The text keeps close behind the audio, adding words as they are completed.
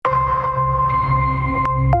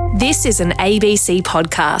This is an ABC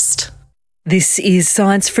podcast. This is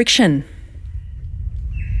Science Friction.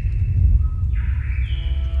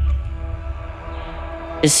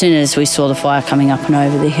 As soon as we saw the fire coming up and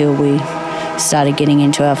over the hill, we started getting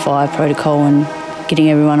into our fire protocol and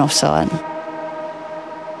getting everyone off site.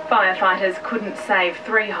 Firefighters couldn't save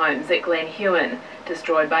 3 homes at Glen Huon,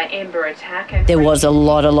 destroyed by ember attack. And there was a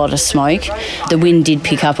lot of smoke. The wind did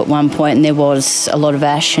pick up at one point and there was a lot of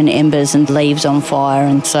ash and embers and leaves on fire,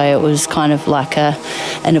 and so it was kind of like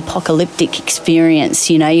an apocalyptic experience.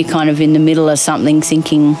 You know, you're kind of in the middle of something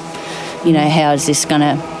thinking, you know, how is this going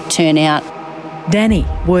to turn out? Danny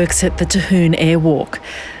works at the Terhune Airwalk,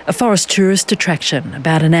 a forest tourist attraction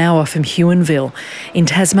about an hour from Huonville in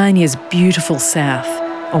Tasmania's beautiful south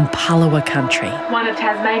on Palawa country. One of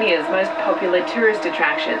Tasmania's most popular tourist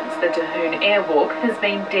attractions, the Terhune Airwalk, has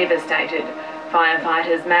been devastated.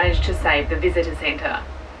 Firefighters managed to save the visitor centre.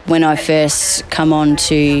 When I first come on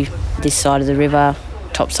to this side of the river,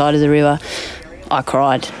 top side of the river, I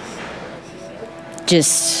cried.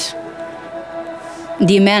 Just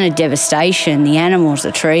the amount of devastation, the animals,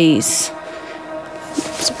 the trees.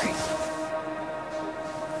 Sorry.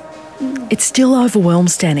 It still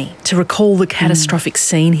overwhelms Danny to recall the catastrophic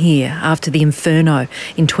scene here after the inferno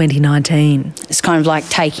in 2019. It's kind of like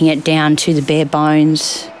taking it down to the bare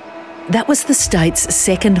bones. That was the state's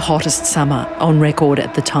second hottest summer on record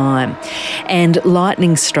at the time, and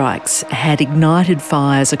lightning strikes had ignited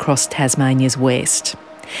fires across Tasmania's west.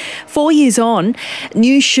 4 years on,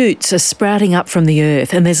 new shoots are sprouting up from the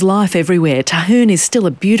earth and there's life everywhere. Terhune is still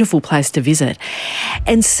a beautiful place to visit.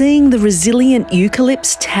 And seeing the resilient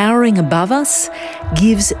eucalypts towering above us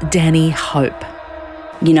gives Danny hope.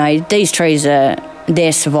 You know, these trees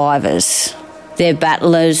they're survivors. They're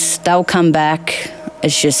battlers. They'll come back.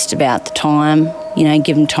 It's just about the time, you know,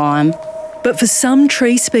 give them time. But for some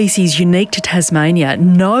tree species unique to Tasmania,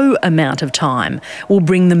 no amount of time will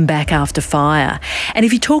bring them back after fire. And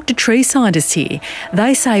if you talk to tree scientists here,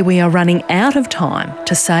 they say we are running out of time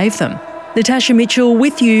to save them. Natasha Mitchell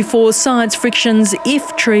with you for Science Friction's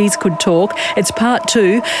If Trees Could Talk. It's part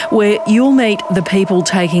 2, where you'll meet the people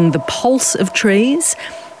taking the pulse of trees,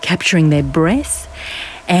 capturing their breath,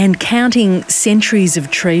 and counting centuries of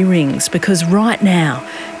tree rings, because right now,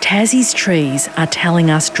 Tassie's trees are telling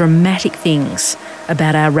us dramatic things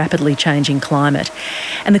about our rapidly changing climate.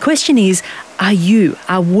 And the question is,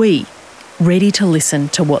 are we ready to listen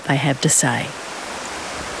to what they have to say?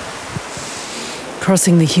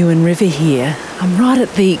 Crossing the Huon River here, I'm right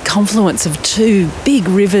at the confluence of 2 big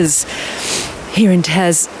rivers here in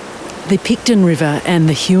Tas, the Picton River and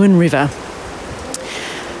the Huon River.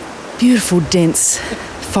 Beautiful, dense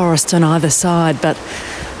forest on either side, but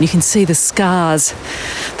you can see the scars,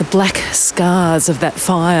 the black scars of that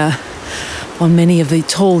fire on many of the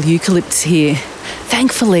tall eucalypts here.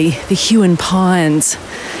 Thankfully, the Huon pines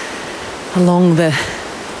along the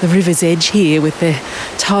river's edge here with their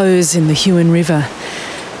toes in the Huon River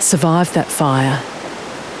survived that fire.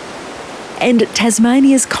 And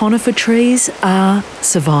Tasmania's conifer trees are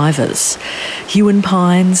survivors. Huon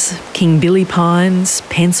pines, King Billy pines,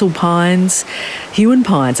 pencil pines. Huon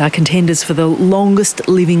pines are contenders for the longest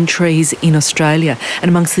living trees in Australia and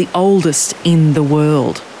amongst the oldest in the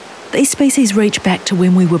world. These species reach back to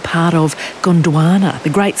when we were part of Gondwana, the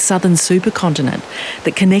great southern supercontinent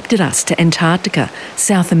that connected us to Antarctica,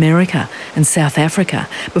 South America and South Africa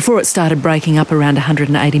before it started breaking up around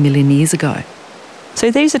 180 million years ago. So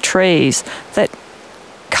these are trees that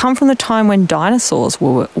come from the time when dinosaurs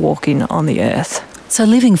were walking on the earth. So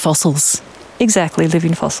living fossils. Exactly,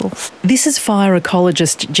 living fossils. This is fire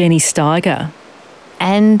ecologist Jenny Steiger.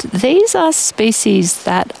 And these are species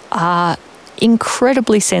that are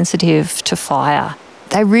incredibly sensitive to fire.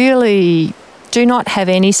 They really do not have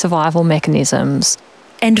any survival mechanisms.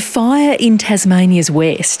 And fire in Tasmania's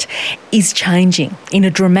west is changing in a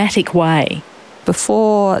dramatic way.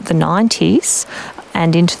 Before the 90s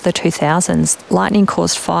and into the 2000s,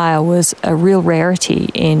 lightning-caused fire was a real rarity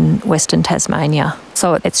in Western Tasmania.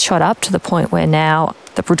 So it's shot up to the point where now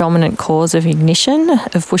the predominant cause of ignition,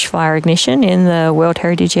 of bushfire ignition in the World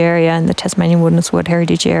Heritage Area and the Tasmanian Wilderness World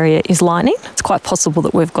Heritage Area is lightning. It's quite possible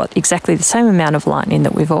that we've got exactly the same amount of lightning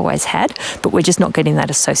that we've always had, but we're just not getting that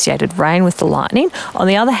associated rain with the lightning. On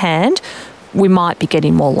the other hand, we might be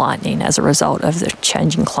getting more lightning as a result of the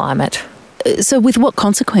changing climate. So with what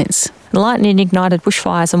consequence? Lightning-ignited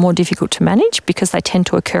bushfires are more difficult to manage because they tend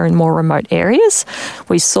to occur in more remote areas.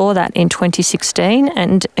 We saw that in 2016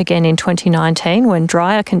 and again in 2019 when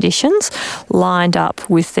drier conditions lined up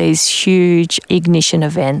with these huge ignition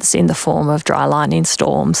events in the form of dry lightning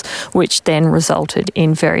storms, which then resulted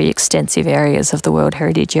in very extensive areas of the World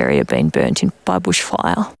Heritage Area being burnt by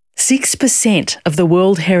bushfire. 6% of the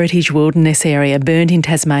World Heritage Wilderness Area burned in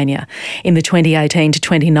Tasmania in the 2018 to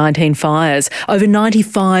 2019 fires, over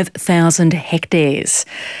 95,000 hectares.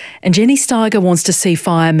 And Jenny Steiger wants to see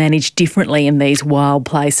fire managed differently in these wild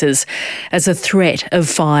places as the threat of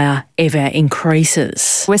fire ever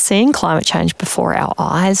increases. We're seeing climate change before our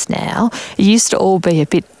eyes now. It used to all be a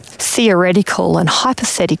bit theoretical and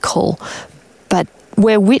hypothetical, but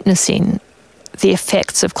we're witnessing the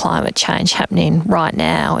effects of climate change happening right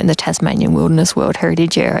now in the Tasmanian Wilderness World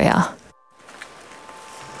Heritage Area.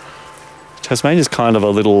 Tasmania's kind of a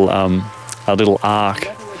little arc,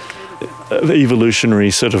 evolutionary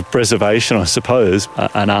sort of preservation, I suppose,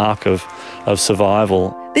 an arc of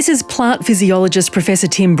survival. This is plant physiologist Professor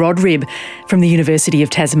Tim Brodribb from the University of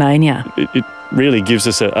Tasmania. It really gives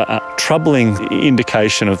us a troubling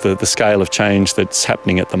indication of the scale of change that's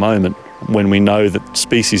happening at the moment, when we know that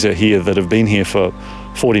species are here that have been here for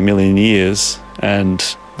 40 million years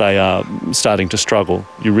and they are starting to struggle.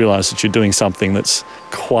 You realise that you're doing something that's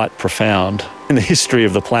quite profound in the history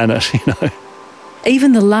of the planet, you know.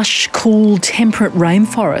 Even the lush, cool, temperate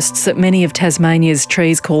rainforests that many of Tasmania's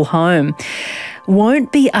trees call home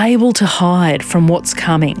won't be able to hide from what's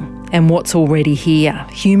coming and what's already here,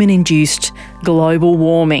 human-induced global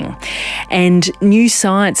warming. And new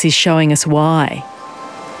science is showing us why.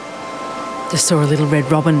 Just saw a little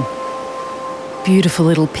red robin, beautiful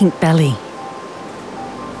little pink belly,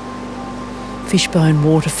 fishbone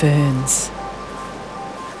water ferns.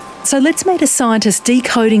 So let's meet a scientist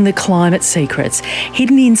decoding the climate secrets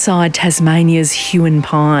hidden inside Tasmania's Huon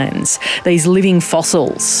pines, these living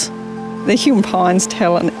fossils. The Huon pines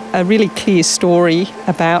tell a really clear story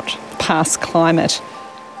about past climate.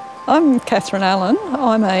 I'm Catherine Allen.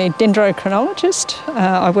 I'm a dendrochronologist.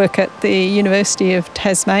 I work at the University of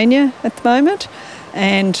Tasmania at the moment,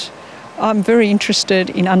 and I'm very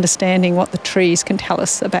interested in understanding what the trees can tell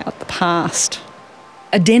us about the past.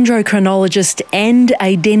 A dendrochronologist and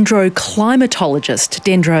a dendroclimatologist,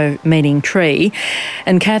 dendro meaning tree,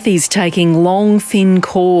 and Kathy's taking long, thin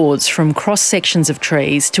cords from cross-sections of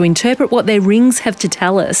trees to interpret what their rings have to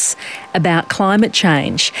tell us about climate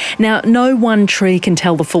change. Now, no one tree can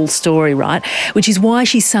tell the full story, right? Which is why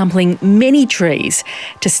she's sampling many trees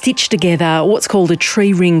to stitch together what's called a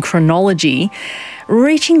tree ring chronology,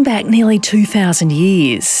 reaching back nearly 2,000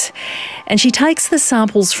 years. And she takes the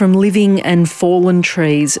samples from living and fallen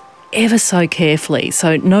trees ever so carefully,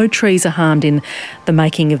 so no trees are harmed in the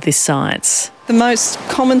making of this science. The most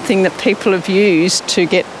common thing that people have used to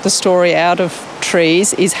get the story out of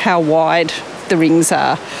trees is how wide the rings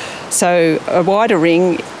are. So a wider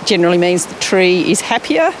ring generally means the tree is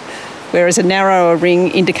happier, whereas a narrower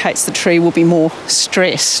ring indicates the tree will be more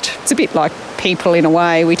stressed. It's a bit like people in a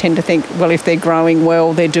way. We tend to think, well, if they're growing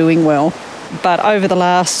well, they're doing well. But over the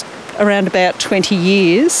last around about 20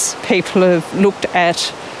 years, people have looked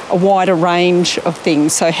at a wider range of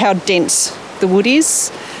things. So how dense the wood is,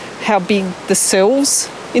 how big the cells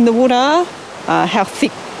in the wood are, how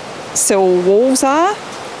thick cell walls are.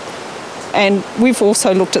 And we've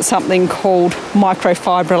also looked at something called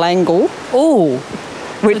microfibril angle. Oh,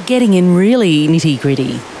 we're getting in really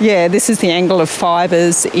nitty-gritty. Yeah, this is the angle of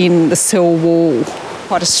fibres in the cell wall.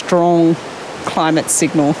 Quite a strong climate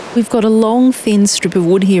signal. We've got a long, thin strip of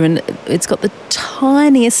wood here, and it's got the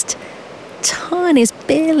tiniest,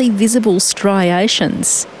 barely visible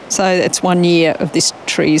striations. So it's 1 year of this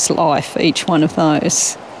tree's life, each one of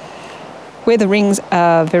those. Where the rings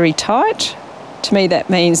are very tight, to me that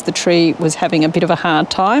means the tree was having a bit of a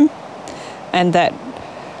hard time, and that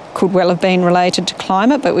could well have been related to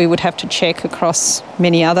climate, but we would have to check across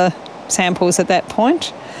many other samples at that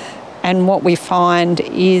point. And what we find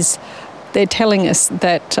is they're telling us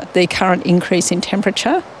that the current increase in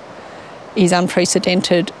temperature is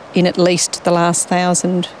unprecedented in at least the last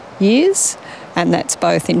 1,000 years, and that's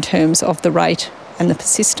both in terms of the rate and the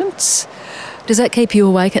persistence. Does that keep you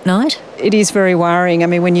awake at night? It is very worrying. I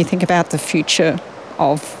mean, when you think about the future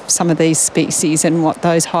of some of these species and what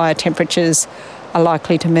those higher temperatures are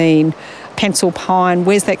likely to mean. Pencil pine,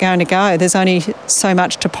 where's that going to go? There's only so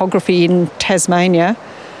much topography in Tasmania.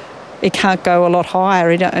 It can't go a lot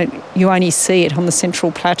higher. You only see it on the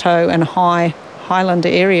Central Plateau and high highland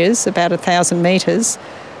areas, about 1,000 metres.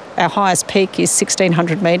 Our highest peak is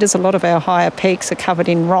 1,600 metres. A lot of our higher peaks are covered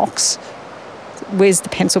in rocks. Where's the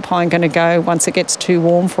pencil pine going to go once it gets too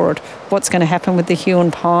warm for it? What's going to happen with the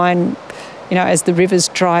Huon pine, as the rivers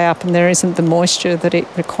dry up and there isn't the moisture that it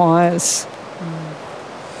requires?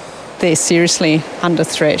 They're seriously under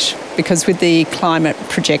threat because with the climate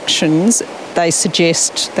projections, they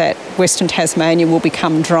suggest that Western Tasmania will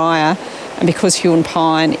become drier, and because Huon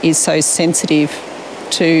pine is so sensitive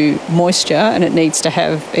to moisture and it needs to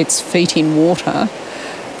have its feet in water,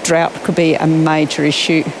 drought could be a major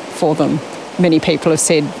issue for them. Many people have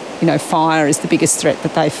said, fire is the biggest threat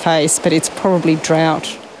that they face, but it's probably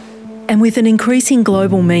drought. And with an increasing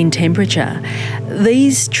global mean temperature,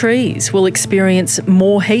 these trees will experience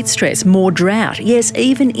more heat stress, more drought. Yes,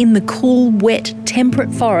 even in the cool, wet,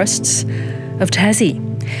 temperate forests of Tassie.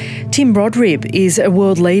 Tim Brodrib is a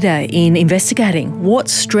world leader in investigating what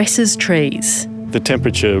stresses trees. The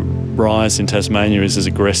temperature rise in Tasmania is as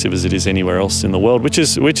aggressive as it is anywhere else in the world, which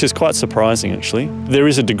is quite surprising actually. There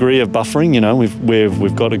is a degree of buffering,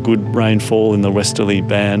 we've got a good rainfall in the westerly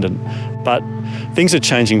band, but things are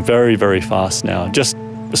changing very, very fast now, just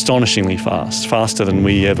astonishingly fast, faster than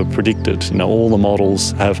we ever predicted. All the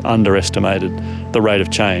models have underestimated the rate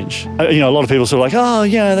of change. A lot of people sort of like, oh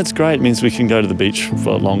yeah, that's great, it means we can go to the beach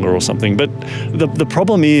for longer or something. But the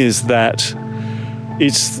problem is that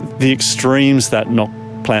it's the extremes that knock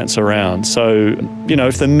plants around. So,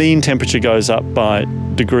 if the mean temperature goes up by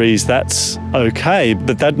degrees, that's okay,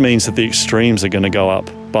 but that means that the extremes are going to go up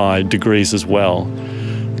by degrees as well.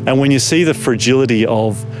 And when you see the fragility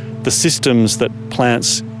of the systems that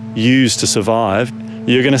plants use to survive,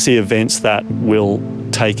 you're going to see events that will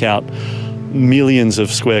take out millions of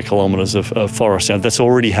square kilometres of forest. That's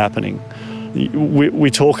already happening. We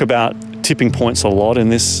talk about tipping points a lot in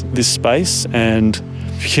this space, and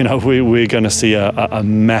we're going to see a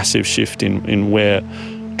massive shift in where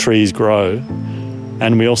trees grow,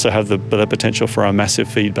 and we also have the potential for a massive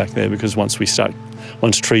feedback there, because once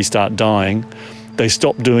trees start dying, they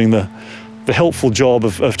stop doing the helpful job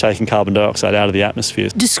of taking carbon dioxide out of the atmosphere.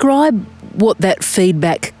 Describe what that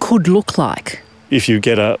feedback could look like. If you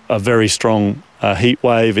get a very strong heat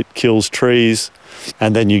wave, it kills trees,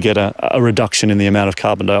 and then you get a reduction in the amount of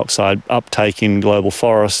carbon dioxide uptake in global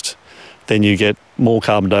forest, then you get more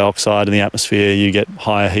carbon dioxide in the atmosphere, you get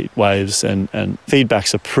higher heat waves, and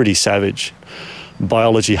feedbacks are pretty savage.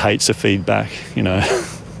 Biology hates a feedback,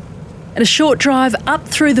 And a short drive up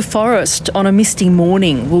through the forest on a misty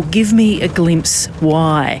morning will give me a glimpse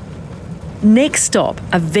why. Next stop,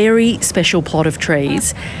 a very special plot of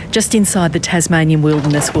trees just inside the Tasmanian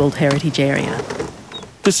Wilderness World Heritage Area.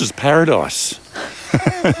 This is paradise.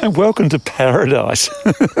 Welcome to paradise.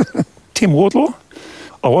 Tim Wardlaw.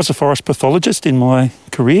 I was a forest pathologist in my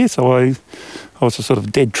career, so I was a sort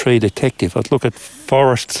of dead tree detective. I'd look at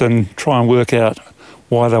forests and try and work out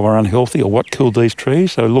why they were unhealthy or what killed these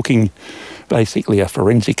trees. So looking, basically a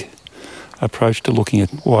forensic approach to looking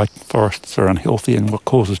at why forests are unhealthy and what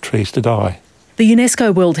causes trees to die. The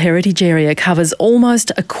UNESCO World Heritage Area covers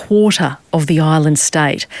almost a quarter of the island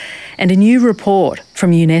state, and a new report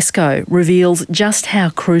from UNESCO reveals just how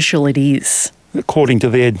crucial it is. According to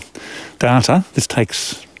their data, this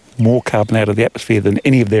takes more carbon out of the atmosphere than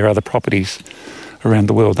any of their other properties around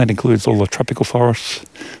the world. That includes all the tropical forests.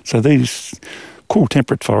 So these cool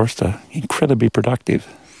temperate forests are incredibly productive.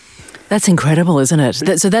 That's incredible, isn't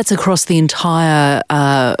it? So that's across the entire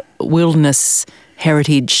wilderness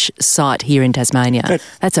heritage site here in Tasmania.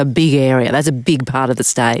 That's a big area. That's a big part of the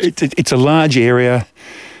state. It's a large area.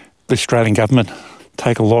 The Australian government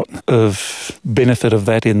take a lot of benefit of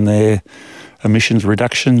that in their emissions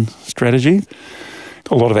reduction strategy.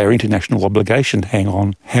 A lot of our international obligations hang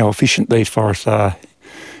on how efficient these forests are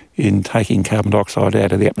in taking carbon dioxide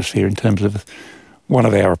out of the atmosphere in terms of one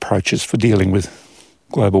of our approaches for dealing with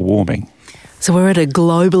global warming. So we're at a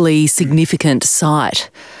globally significant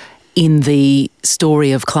site in the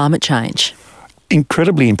story of climate change.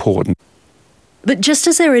 Incredibly important. But just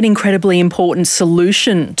as they're an incredibly important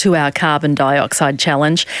solution to our carbon dioxide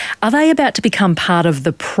challenge, are they about to become part of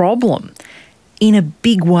the problem in a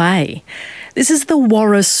big way? This is the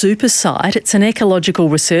Warra Super Site. It's an ecological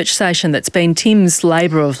research station that's been Tim's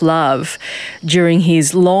labour of love during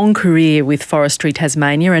his long career with Forestry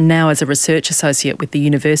Tasmania and now as a research associate with the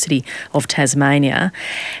University of Tasmania.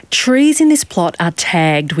 Trees in this plot are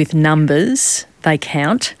tagged with numbers. They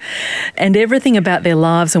count, and everything about their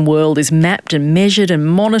lives and world is mapped and measured and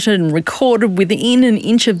monitored and recorded within an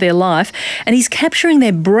inch of their life, and he's capturing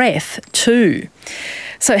their breath too.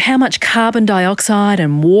 So how much carbon dioxide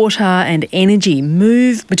and water and energy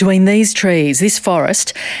move between these trees, this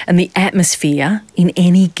forest, and the atmosphere in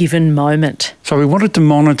any given moment? So we wanted to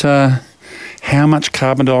monitor how much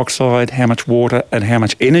carbon dioxide, how much water and how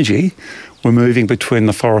much energy were moving between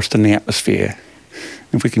the forest and the atmosphere.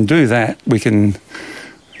 If we can do that, we can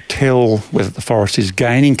tell whether the forest is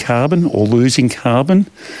gaining carbon or losing carbon,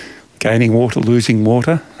 gaining water, losing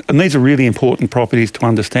water. And these are really important properties to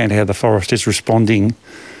understand how the forest is responding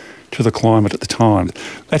to the climate at the time.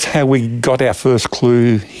 That's how we got our first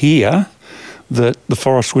clue here that the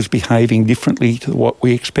forest was behaving differently to what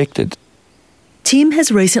we expected. Tim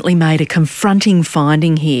has recently made a confronting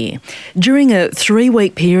finding here. During a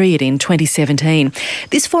 3-week period in 2017,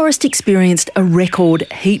 this forest experienced a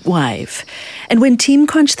record heat wave. And when Tim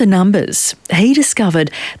crunched the numbers, he discovered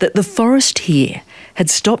that the forest here had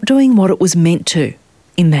stopped doing what it was meant to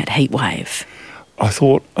in that heat wave. I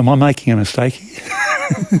thought, am I making a mistake here?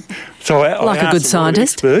 So like a good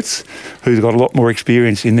scientist. Experts who's got a lot more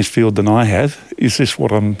experience in this field than I have. Is this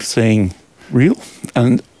what I'm seeing real?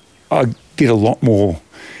 And I did a lot more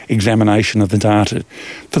examination of the data.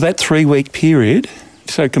 For that 3-week period,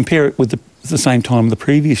 so compare it with the same time the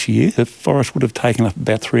previous year, the forest would have taken up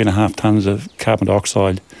about 3.5 tonnes of carbon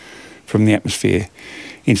dioxide from the atmosphere.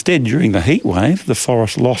 Instead, during the heat wave, the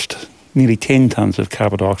forest lost nearly 10 tonnes of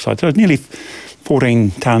carbon dioxide. So it's nearly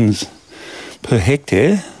 14 tonnes per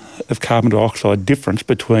hectare of carbon dioxide difference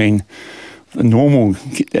between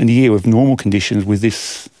a year with normal conditions with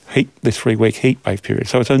this 3-week heat wave period.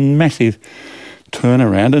 So it's a massive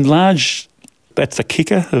turnaround, and that's the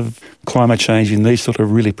kicker of climate change in these sort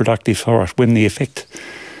of really productive forests. When the effect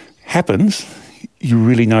happens, you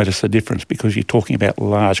really notice a difference because you're talking about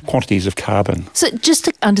large quantities of carbon. So just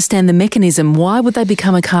to understand the mechanism, why would they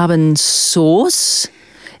become a carbon source?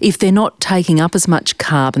 If they're not taking up as much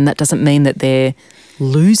carbon, that doesn't mean that they're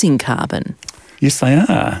losing carbon. Yes, they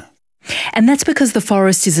are. And that's because the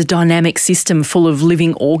forest is a dynamic system full of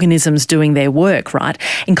living organisms doing their work, right?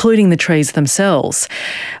 Including the trees themselves.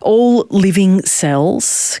 All living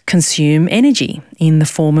cells consume energy in the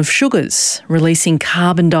form of sugars, releasing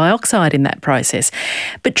carbon dioxide in that process.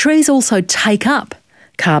 But trees also take up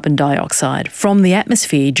carbon dioxide from the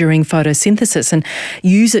atmosphere during photosynthesis and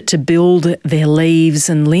use it to build their leaves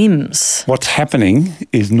and limbs. What's happening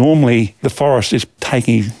is normally the forest is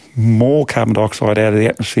taking more carbon dioxide out of the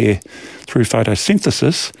atmosphere through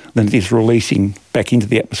photosynthesis than it is releasing back into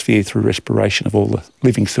the atmosphere through respiration of all the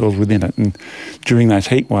living cells within it. And during that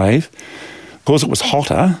heat wave, because it was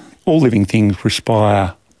hotter, all living things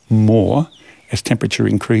respire more as temperature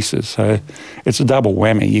increases. So it's a double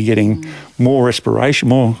whammy. You're getting more respiration,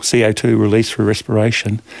 more CO2 released through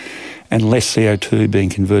respiration, and less CO2 being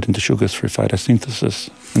converted into sugars through photosynthesis.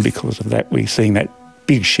 And because of that, we're seeing that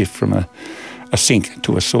big shift from a sink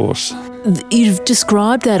to a source. You've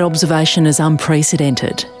described that observation as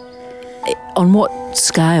unprecedented. On what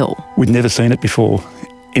scale? We'd never seen it before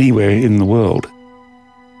anywhere in the world.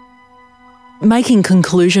 Making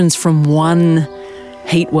conclusions from one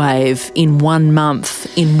heat wave in 1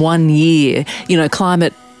 month, in 1 year,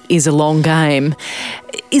 climate is a long game.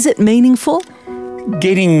 Is it meaningful?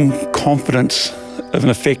 Getting confidence of an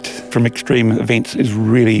effect from extreme events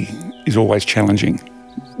is always challenging.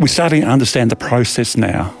 We're starting to understand the process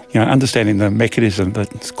now, understanding the mechanism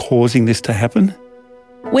that's causing this to happen.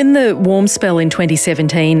 When the warm spell in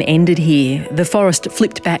 2017 ended here, the forest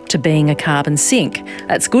flipped back to being a carbon sink.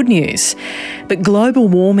 That's good news. But global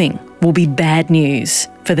warming will be bad news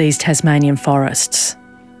for these Tasmanian forests.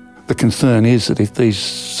 The concern is that if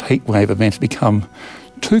these heatwave events become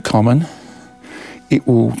too common, it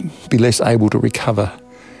will be less able to recover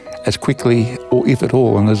as quickly, or if at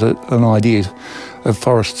all. And there's an idea of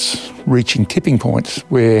forests reaching tipping points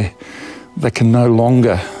where they can no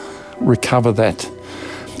longer recover that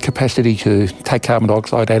capacity to take carbon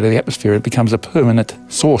dioxide out of the atmosphere. It becomes a permanent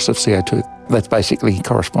source of CO2. That basically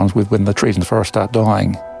corresponds with when the trees in the forest start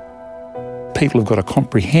dying. People have got to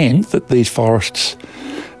comprehend that these forests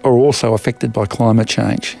are also affected by climate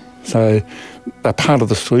change. So they're part of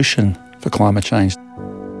the solution for climate change,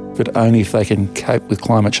 but only if they can cope with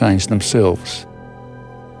climate change themselves.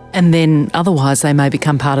 And then otherwise they may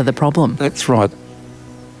become part of the problem. That's right.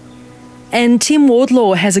 And Tim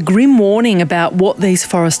Wardlaw has a grim warning about what these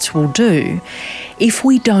forests will do if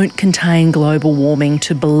we don't contain global warming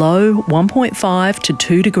to below 1.5 to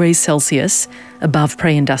 2 degrees Celsius above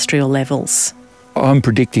pre-industrial levels. I'm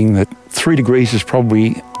predicting that 3 degrees is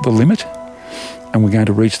probably the limit, and we're going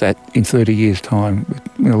to reach that in 30 years' time,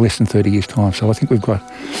 less than 30 years' time. So I think we've got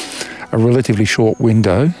a relatively short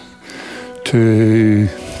window to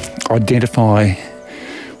identify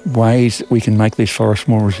ways that we can make these forests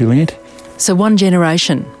more resilient. So in 1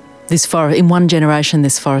 generation,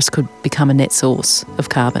 this forest could become a net source of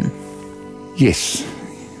carbon. Yes.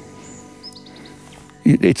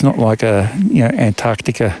 It's not like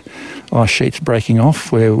Antarctica ice sheets breaking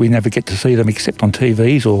off where we never get to see them except on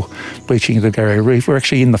TVs or bleaching of the Barrier Reef. We're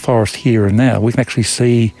actually in the forest here and now. We can actually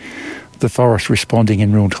see the forest responding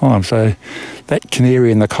in real time. So that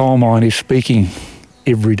canary in the coal mine is speaking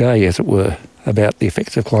every day, as it were, about the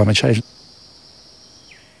effects of climate change.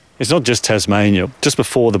 It's not just Tasmania. Just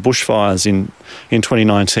before the bushfires in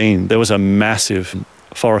 2019, there was a massive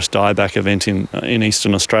forest dieback event in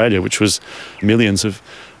Eastern Australia, which was millions of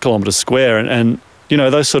kilometres square. And you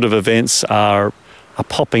know, those sort of events are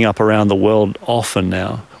popping up around the world often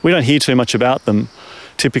now. We don't hear too much about them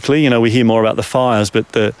typically. You know, we hear more about the fires, but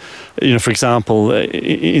for example,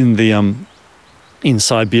 in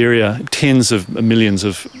Siberia, tens of millions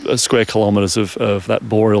of square kilometres of that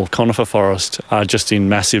boreal conifer forest are just in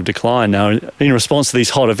massive decline now in response to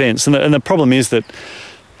these hot events. And the problem is that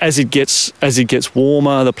as it gets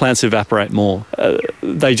warmer, the plants evaporate more.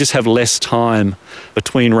 They just have less time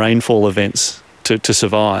between rainfall events to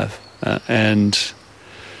survive. And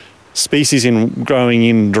species growing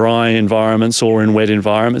in dry environments or in wet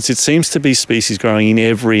environments, it seems to be species growing in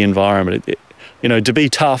every environment. To be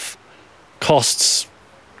tough cost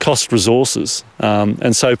resources.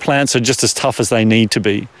 And so plants are just as tough as they need to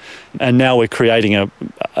be. And now we're creating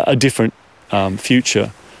a different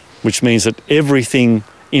future, which means that everything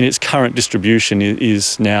in its current distribution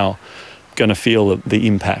is now going to feel the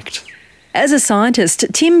impact. As a scientist,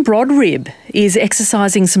 Tim Brodrib is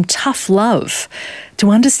exercising some tough love to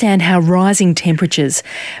understand how rising temperatures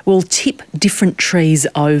will tip different trees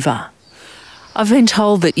over. I've been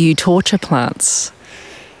told that you torture plants.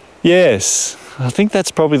 Yes, I think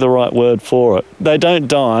that's probably the right word for it. They don't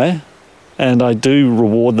die, and I do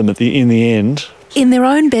reward them in the end. In their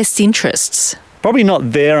own best interests? Probably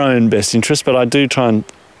not their own best interest, but I do try and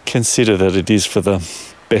consider that it is for the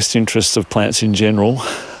best interests of plants in general.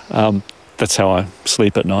 That's how I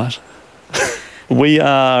sleep at night. We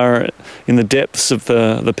are in the depths of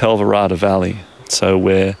the Pelverada Valley. So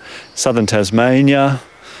we're southern Tasmania,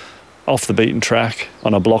 off the beaten track,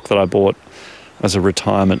 on a block that I bought as a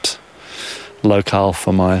retirement locale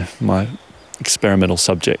for my experimental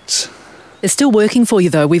subjects. They're still working for you,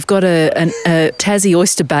 though. We've got a Tassie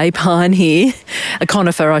Oyster Bay pine here, a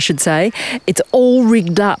conifer, I should say. It's all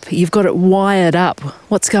rigged up. You've got it wired up.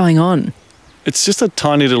 What's going on? It's just a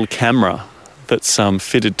tiny little camera that's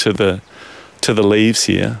fitted to the leaves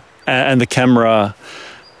here, and the camera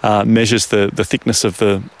measures the thickness of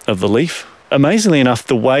the leaf. Amazingly enough,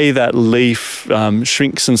 the way that leaf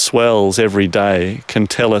shrinks and swells every day can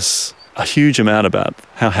tell us a huge amount about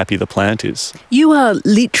how happy the plant is. You are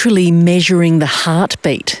literally measuring the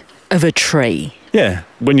heartbeat of a tree. Yeah,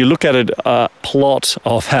 when you look at it, a plot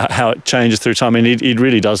of how it changes through time, and it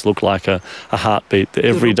really does look like a heartbeat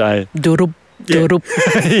every day. Doodle, doodle.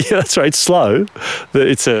 Yeah, that's right. It's slow.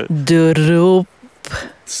 It's a doodle.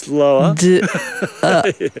 Slower.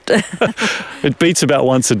 It beats about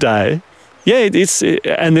once a day. Yeah,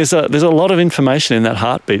 and there's a lot of information in that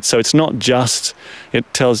heartbeat. So it's not just,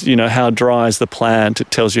 it tells how dry is the plant. It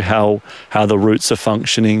tells you how the roots are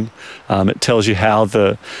functioning. It tells you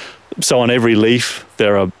so on every leaf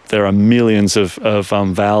there are millions of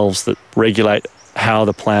valves that regulate how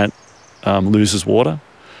the plant loses water.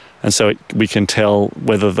 And so we can tell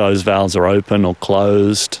whether those valves are open or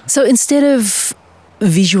closed. So instead of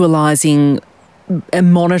visualising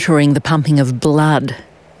and monitoring the pumping of blood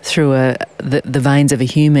through the veins of a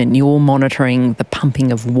human, you're monitoring the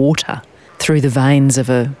pumping of water through the veins of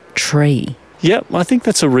a tree. Yeah, I think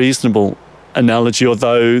that's a reasonable analogy,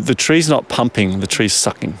 although the tree's not pumping, the tree's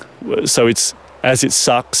sucking. So as it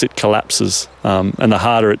sucks, it collapses. And the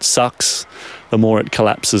harder it sucks, the more it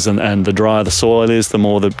collapses. And the drier the soil is, the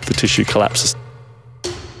more the tissue collapses.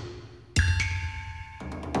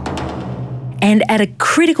 And at a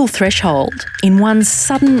critical threshold, in one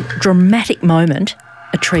sudden dramatic moment,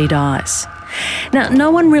 a tree dies. Now,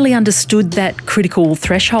 no one really understood that critical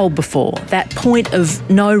threshold before, that point of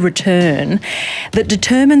no return that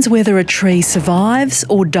determines whether a tree survives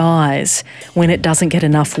or dies when it doesn't get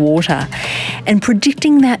enough water. And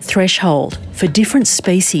predicting that threshold for different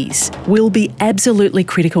species will be absolutely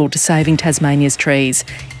critical to saving Tasmania's trees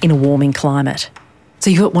in a warming climate. So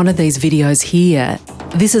you've got one of these videos here.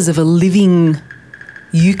 This is of a living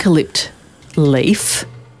eucalypt leaf.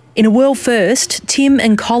 In a world first, Tim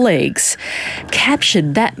and colleagues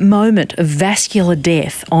captured that moment of vascular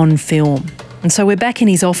death on film. And so we're back in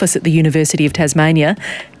his office at the University of Tasmania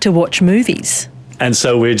to watch movies. And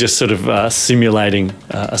so we're just sort of simulating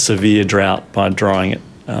a severe drought by drying it.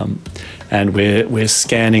 And we're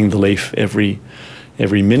scanning the leaf every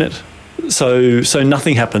minute. So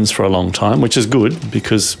nothing happens for a long time, which is good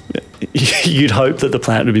because you'd hope that the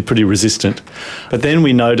plant would be pretty resistant. But then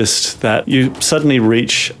we noticed that you suddenly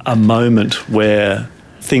reach a moment where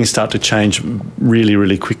things start to change really,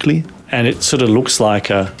 really quickly. And it sort of looks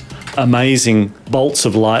like amazing bolts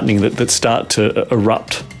of lightning that start to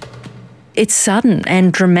erupt. It's sudden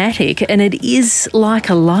and dramatic, and it is like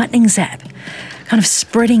a lightning zap. kind of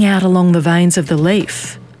spreading out along the veins of the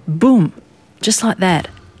leaf. Boom, just like that,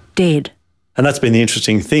 dead. And that's been the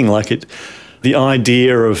interesting thing. The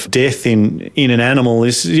idea of death in an animal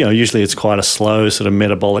is, usually it's quite a slow sort of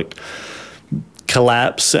metabolic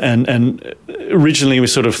collapse. And originally we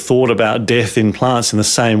sort of thought about death in plants in the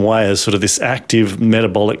same way as sort of this active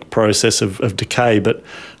metabolic process of decay. But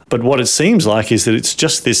what it seems like is that it's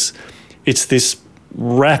just this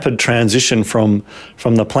rapid transition from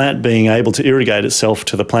the plant being able to irrigate itself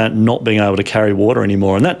to the plant not being able to carry water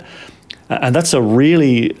anymore. And that's a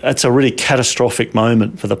really catastrophic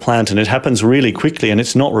moment for the plant, and it happens really quickly and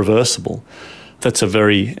it's not reversible. That's a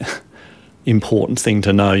very important thing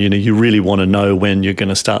to know. You really want to know when you're going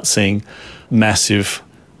to start seeing massive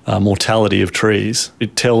mortality of trees.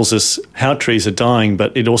 It tells us how trees are dying,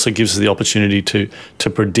 but it also gives us the opportunity to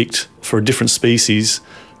predict for a different species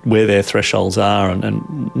where their thresholds are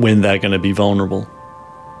and when they're going to be vulnerable.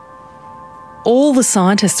 All the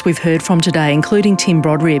scientists we've heard from today, including Tim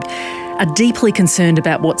Brodribb, are deeply concerned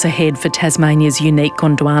about what's ahead for Tasmania's unique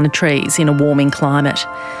Gondwana trees in a warming climate.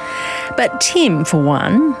 But Tim, for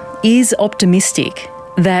one, is optimistic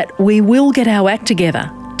that we will get our act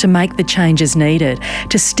together to make the changes needed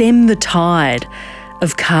to stem the tide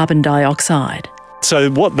of carbon dioxide. So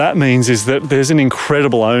what that means is that there's an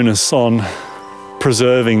incredible onus on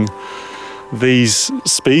preserving these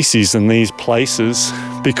species and these places,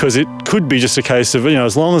 because it could be just a case of,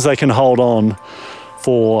 as long as they can hold on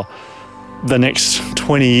for the next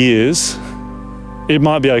 20 years, it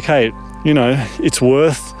might be okay. It's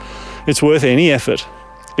worth any effort.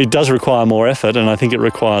 It does require more effort, and I think it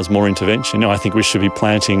requires more intervention. I think we should be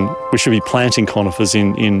planting conifers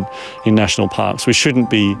in national parks. We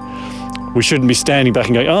shouldn't be standing back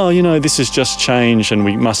and going, this is just change and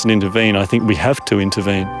we mustn't intervene. I think we have to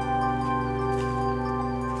intervene.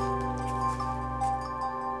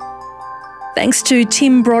 Thanks to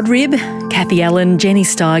Tim Brodribb, Kathy Allen, Jenny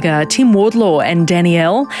Steiger, Tim Wardlaw and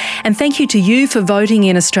Danielle. And thank you to you for voting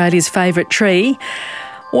in Australia's favourite tree.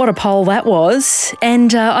 What a poll that was.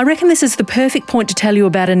 And I reckon this is the perfect point to tell you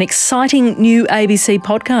about an exciting new ABC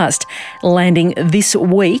podcast landing this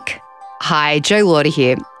week. Hi, Jo Lauder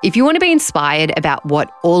here. If you want to be inspired about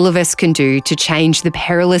what all of us can do to change the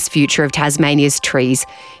perilous future of Tasmania's trees,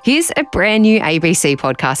 here's a brand new ABC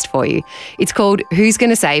podcast for you. It's called Who's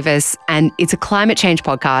Gonna Save Us? And it's a climate change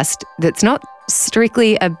podcast that's not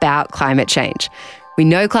strictly about climate change. We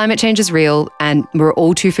know climate change is real and we're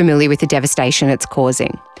all too familiar with the devastation it's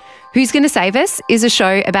causing. Who's Gonna Save Us is a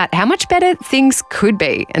show about how much better things could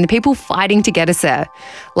be and the people fighting to get us there.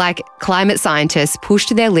 Like climate scientists pushed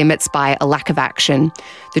to their limits by a lack of action,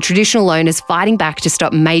 the traditional owners fighting back to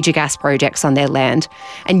stop major gas projects on their land,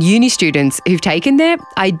 and uni students who've taken their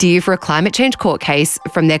idea for a climate change court case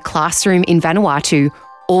from their classroom in Vanuatu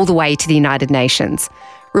all the way to the United Nations.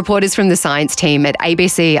 Reporters from the science team at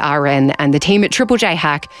ABC RN and the team at Triple J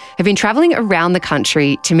Hack have been travelling around the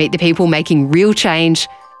country to meet the people making real change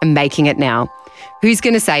and making it now. Who's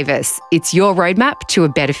Gonna Save Us? It's your roadmap to a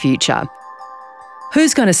better future.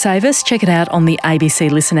 Who's Gonna Save Us? Check it out on the ABC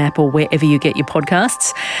Listen app or wherever you get your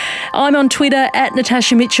podcasts. I'm on Twitter at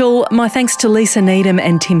Natasha Mitchell. My thanks to Lisa Needham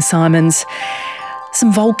and Tim Simons.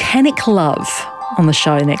 Some volcanic love on the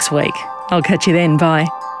show next week. I'll catch you then. Bye.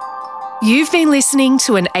 You've been listening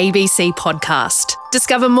to an ABC podcast.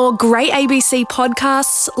 Discover more great ABC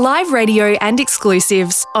podcasts, live radio and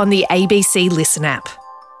exclusives on the ABC Listen app.